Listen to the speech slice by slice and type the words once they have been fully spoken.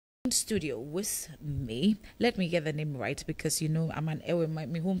Studio with me. Let me get the name right because you know I'm an my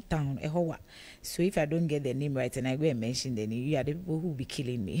hometown, Ehowa. So if I don't get the name right and I go and mention the name, you are the people who will be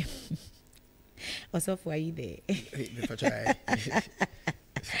killing me. Also, why are you there?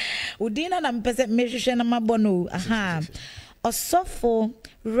 Udina na mpese mehwehwe na mabono. Aha. Osofo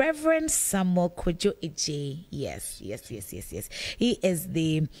Reverend Samuel Kojo Eje. Yes. He is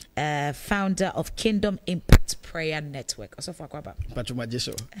the founder of Kingdom Impact Prayer Network. Osofo Akwaba.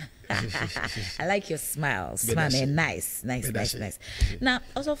 I like your smile. Nice. Now,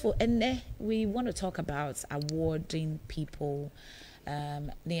 Osofo, and we want to talk about awarding people. Okay.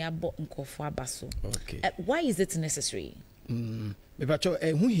 Why is it necessary? Who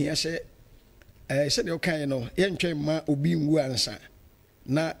here said okay, no, ma obi nwu ansa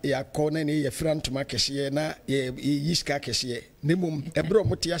na ya kona ne ye front makese na ye yiska kese nemum ebro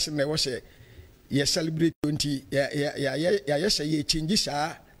mote ase na wo se ye celebrate 20 ya say ye change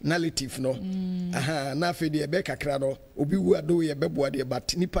sa narrative no aha na fe de be kakra no obi wu ado ye beboa de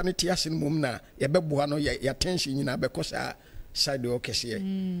but nipa ne te ase mum na ye beboa no ya tension nyina be kosa side o kese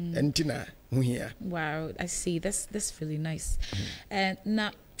entina hu here. Wow, I see. That's really nice. And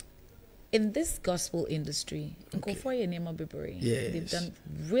now in this gospel industry, yes, they've done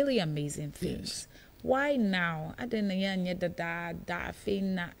really amazing things. Yes. Why now? I didn't know that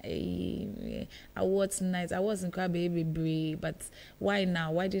thing awards nice. I wasn't quite baby, but why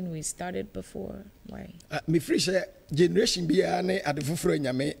now? Why didn't we start it before? Why? Me free say generation biya ne adefufuro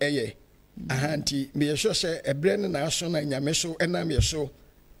nyame eye. Ahanti me sure say ebre na so na nyame so ena me so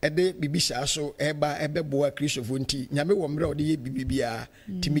ede bibisa so eba ebeboa Christopher nti nyame wo mre ode ye bibibia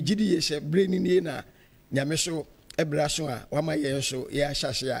ti megidi ye se breni ni na nyame so ebra so a wama ye so ye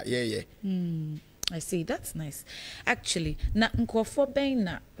ahyase a ye. I see. That's nice. Actually, na nkofo ben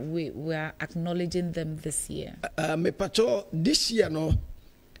na we are acknowledging them this year. Me pacho this year no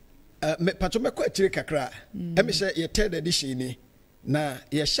me pacho me kwa tire kakra. Emi se ye third edition ni na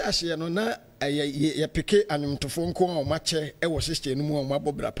ye hyase no na ye peke anwumtofo nko a omache e wo sister no mu a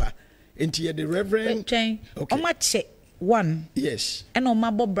omabobrapa enti ye the reverend okay. Omache one, yes, and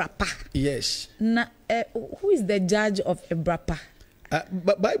omabobrapa, yes. Na who is the judge of a brapa?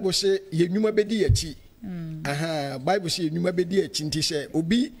 Bible say ye nwuma bedi achi. Aha, Bible say ye nwuma bedi achi nti say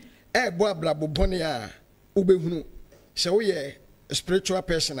obi bo ablabo bone a obehunu say wo ye spiritual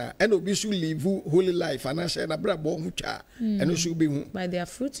person and obi should live holy life and I say na brabo hu twa and should be by their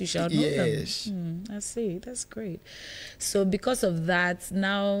fruits you shall know them. I see. That's great. So because of that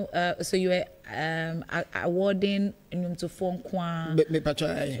now so you are awarding to form kwa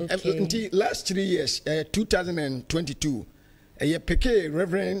last 3 years 2022 ye peke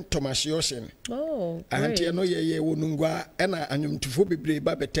Reverend Thomas Yosen. Oh, great. Ahanti no ye wonungwa ena anwumtufo bebre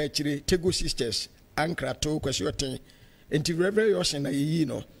ba beta chire Tego Sisters Accra to kwasioten enti Reverend Yosen na yi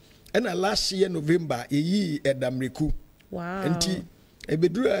no ena last year November yi edamreku. Wow. Enti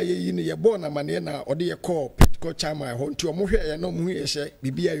ebedura yi no ye born amane na ode ye call Pentecost chairman ho nti omohwe ye no mo hu ye se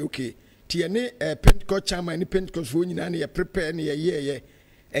bibia ye okay ti ye ne Pentecost chairman ni Pentecost fo nyina na ye prepare na ye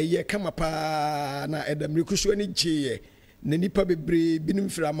eye kama pa na edamreku so ani gye na nipa bebre binim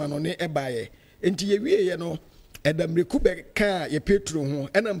frama no ne ebaye enti ye wie ye no edamreku be ka ye Petro ho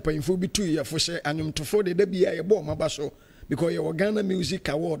ena mpanfo bi tu ye fo se anwumtofo de da bia ye bo maba so because ye Ghana Music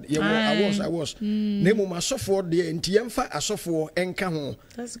Award ye awards na mo masofo de enti ye mfa asofo enka ho.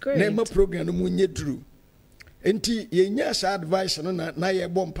 That's great. Na ma program no mu nye duru enti ye nya sa advice no na ye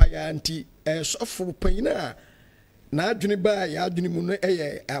bo mpa ya enti sofo panyina na adwene ba ya adwene mu no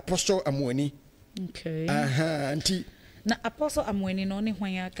eye Apostle Amwani. Okay. Aha enti now, Apostle Amweni no ni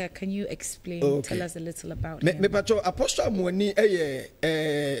hwanyaka, can you explain? Okay. Tell us a little about him. Me pacho Apostle Amweni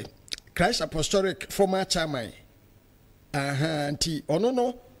Christ Apostolic former chairman. Aha, anti ono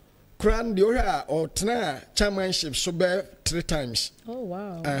no kran de oha or tna chairmanship so be 3 times. Oh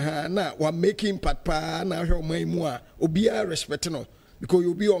wow. Aha, na wa making part pa na hwe oman mu a obia respect no because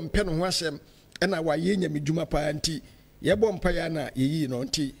you be on pen ho asem na wa ye nya meduma pa anti ye bom pa ya na ye no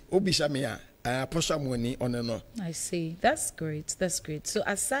anti obisa me a Apostle Amweni on no. I see. That's great. That's great. So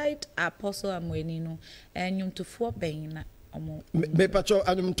aside Apostle Amweni no, and to four ben me pacho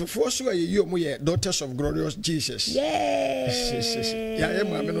anwumtofo so ye omo ye Daughters of Glorious Jesus. Yes. Yeah,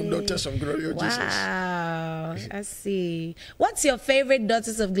 ma me no Daughters of Glorious Jesus. Wow. Wow, I see. What's your favorite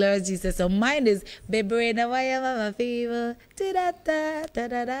Daughters of Glorious Jesus? So mine is Baby na Waya Mama Fever.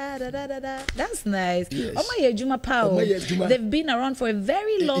 That's nice. Yes. Oh my Juma Pao. They've been around for a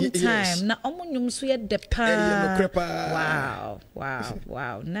very long time. Yes. Na omo nyumsuye depa.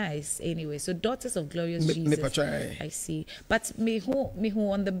 Wow. Nice. Anyway, so Daughters of Glorious Jesus. I see. But me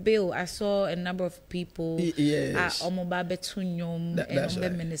who on the bill, I saw a number of people. Yes. Omo ba betunyom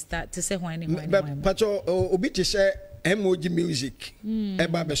and minister to say why But obi te say emoji music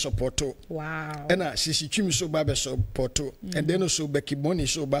eba be supporto. Wow. And sisi chim so ba be supporto. And then also Becky Money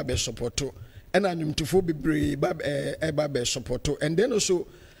so ba be supporto. And I'm to be brave eba be supporto. And then also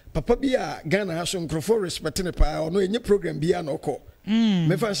Papa Bia Ghana has some crofo respecting pa or no any program bia no ko.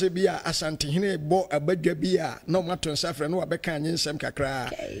 Me fan say bia asante hene bo abadwa bia no maton safre no abeka nyensem kakra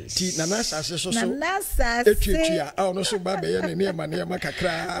ti nana asase so etuatua a no so ba be ye ne ma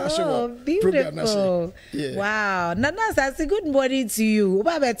kakra so program na say yeah. Wow, nana asase, good morning to you.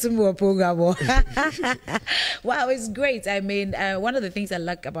 Ba betu mo program. Wow, it's great. I mean, one of the things I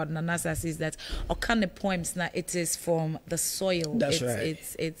like about nana asase is that okane poems na it is from the soil. That's right.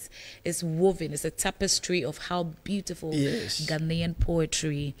 It's woven. It's a tapestry of how beautiful Ghanaian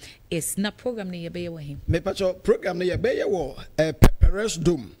poetry is. Na program na yebe wa him. Me pacho program na yebe wo Perez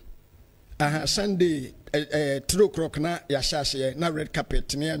Dome. Sunday 3 o'clock na yashase na red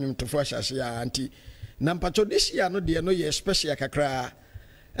carpet na anyum to for shase ya anti. Na pacho this year no de no ye special kakra.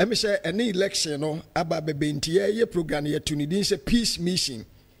 Emi say any election no aba bebe nti ye program ye tuni din say peace mission.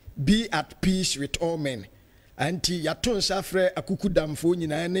 Be at peace with all men. Anti yaton safre akuku damfo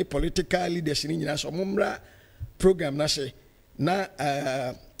nyina ne political leaders ni nyina so momra program na say na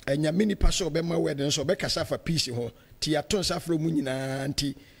nyamini paso be ma wedding so be kasa for peace ho ti yaton safro mu nyina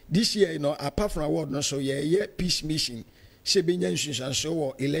anti this year, you know, apart from award no so yeah peace mission se be nyansunsan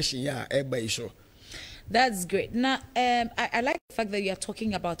so election ya eba so. That's great. Now, I like the fact that you are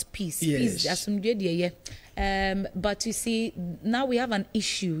talking about peace. Yes. Peace, but you see, now we have an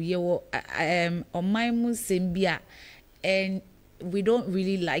issue. On my Muslimbia, and we don't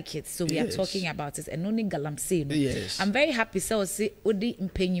really like it, so we are talking about it. And only galamse. Yes. I'm very happy. So say, odi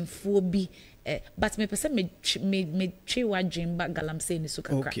impaying phobi. But me person me chiwa jimba galamse ni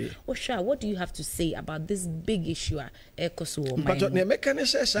sukakra. Okay. Osha, what do you have to say about this big issue? But ne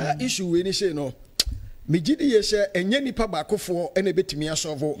mekanism sa issue we ni say no. Me gidi ye say enye nipa bakofo ene betimi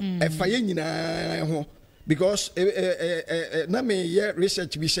asolve efa ye nyina ho because na me ye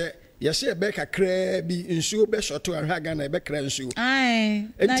research bi say ye say be kakra bi nsuo be shoto ahwa na be kra nsuo ai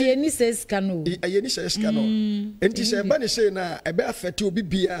na ye ni says kanu ye ni says kanu enti say ba ni say na e be affect obi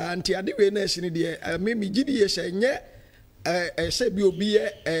bia anti ade we na esi ni de me gidi ye say nye say bi obi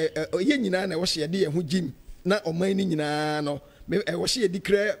ye nyina na wo say de ye ho jim na oman ni nyina no was a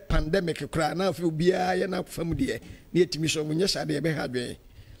declare pandemic cry now for be a family near to me so yes I had.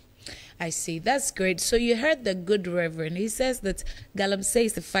 I see. That's great. So you heard the good reverend. He says that galamse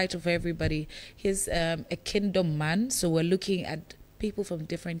is the fight of everybody. He's a kingdom man, so we're looking at people from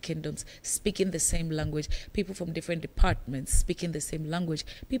different kingdoms speaking the same language, people from different departments speaking the same language.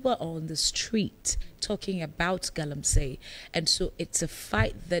 People are on the street talking about galamse. And so it's a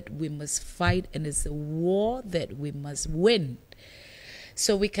fight that we must fight, and it's a war that we must win.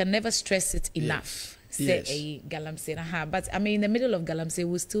 So we can never stress it enough. Say a galamse. But I mean, in the middle of galamse,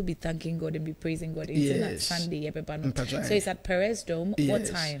 we'll still be thanking God and be praising God. It's Sunday. So it's at Perez Dome. What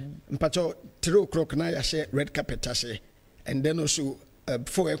time? 3 o'clock na ya share red carpet ase. And then also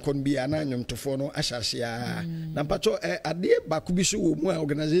before kon be ananyum to for no asase ya. Na mpacho ade baku bi so wo mu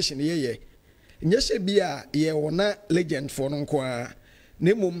organization ye. Nyese bia ye wona legend for no nko a.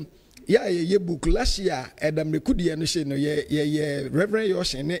 Nemum ya ye book last year Adam Reku de no say no ye Reverend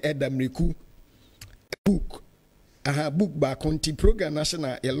Yosin ne Adam Reku book book ba konti program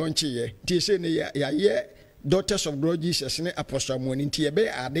national ye launch ye ti say ne ye Daughters of God Jesus ne Apostle Moni ti ye be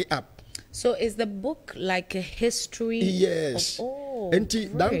ade up. So is the book like a history? Yes.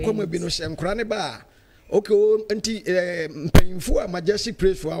 Enti dan koma bi no se nkra ne ba. Okay, enti mpanyimfo a Majestic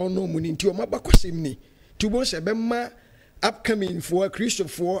praise for no mu ni nti o mabakosem ni. Tubo se be ma upcoming for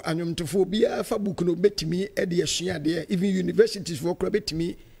Christopher and to bia fa book no betimi e de asua de even universities for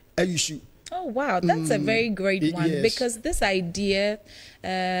betimi issue. Oh wow, that's a very great one because this idea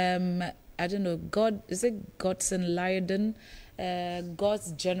I don't know, God is it Godson Lyden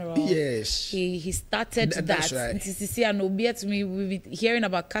God's general. Yes. He started That's that. right. We've been hearing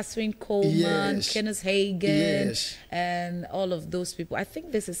about Catherine Coleman, Yes. Kenneth Hagin, Yes. and all of those people. I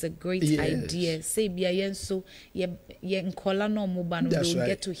think this is a great Yes. idea. Say so That's we'll right.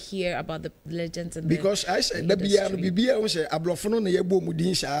 get to hear about the legends and because the I said industry. Bibia was a abrofono na yebo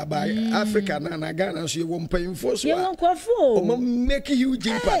mudin sa by Africa na Ghana so you mpanyimfo so. Make a huge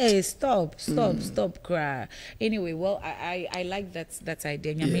impact. Hey, stop, cry. Anyway, well, I like that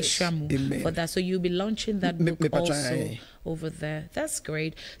idea. Yes, For that. So you'll be launching that book also over there. That's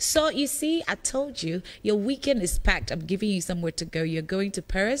great. So you see, I told you your weekend is packed. I'm giving you somewhere to go. You're going to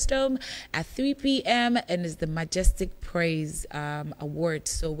Perez Dome at 3 p.m. and it's the Majestic Praise Award.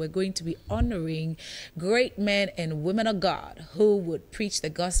 So we're going to be honoring great men and women of God who would preach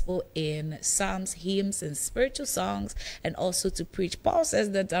the gospel in psalms, hymns, and spiritual songs, and also to preach. Paul says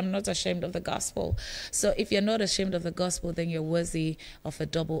that I'm not ashamed of the gospel. So if you're not ashamed of the gospel, then you're worthy of a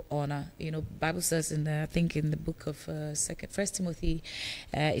double honor. You know, Bible says I think in the book of First Timothy,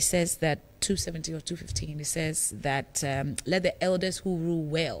 it says that 2:17 or 2:15. It says that let the elders who rule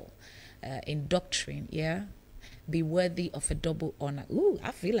well in doctrine, be worthy of a double honor. Ooh,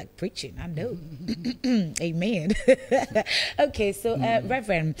 I feel like preaching. I know. Amen. Okay, so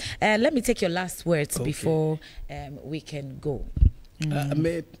Reverend, let me take your last words before we can go.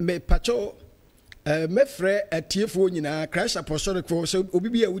 Me pacho me frɛ atiefo nyinaa Christ Apostolic for so obi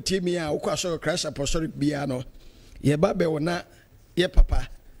bia wutie mi a wokɔ asɔre Christ Apostolic bia no ye ba be wona ye papa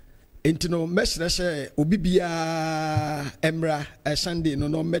enti no mesrɛ sɛ obi bia emra Sunday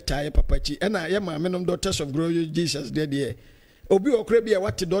no meta ye papa chi ɛna ye ma menom Daughters of Glorious Jesus de obi okra bia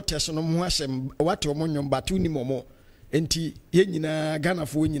wate Daughters no ho asɛm wate omo nwom batu ni momo enti ye nyinaa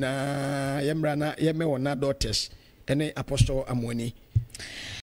Ghanafo nyinaa ye mra na ye me wona Daughters ene Apostle Amoni.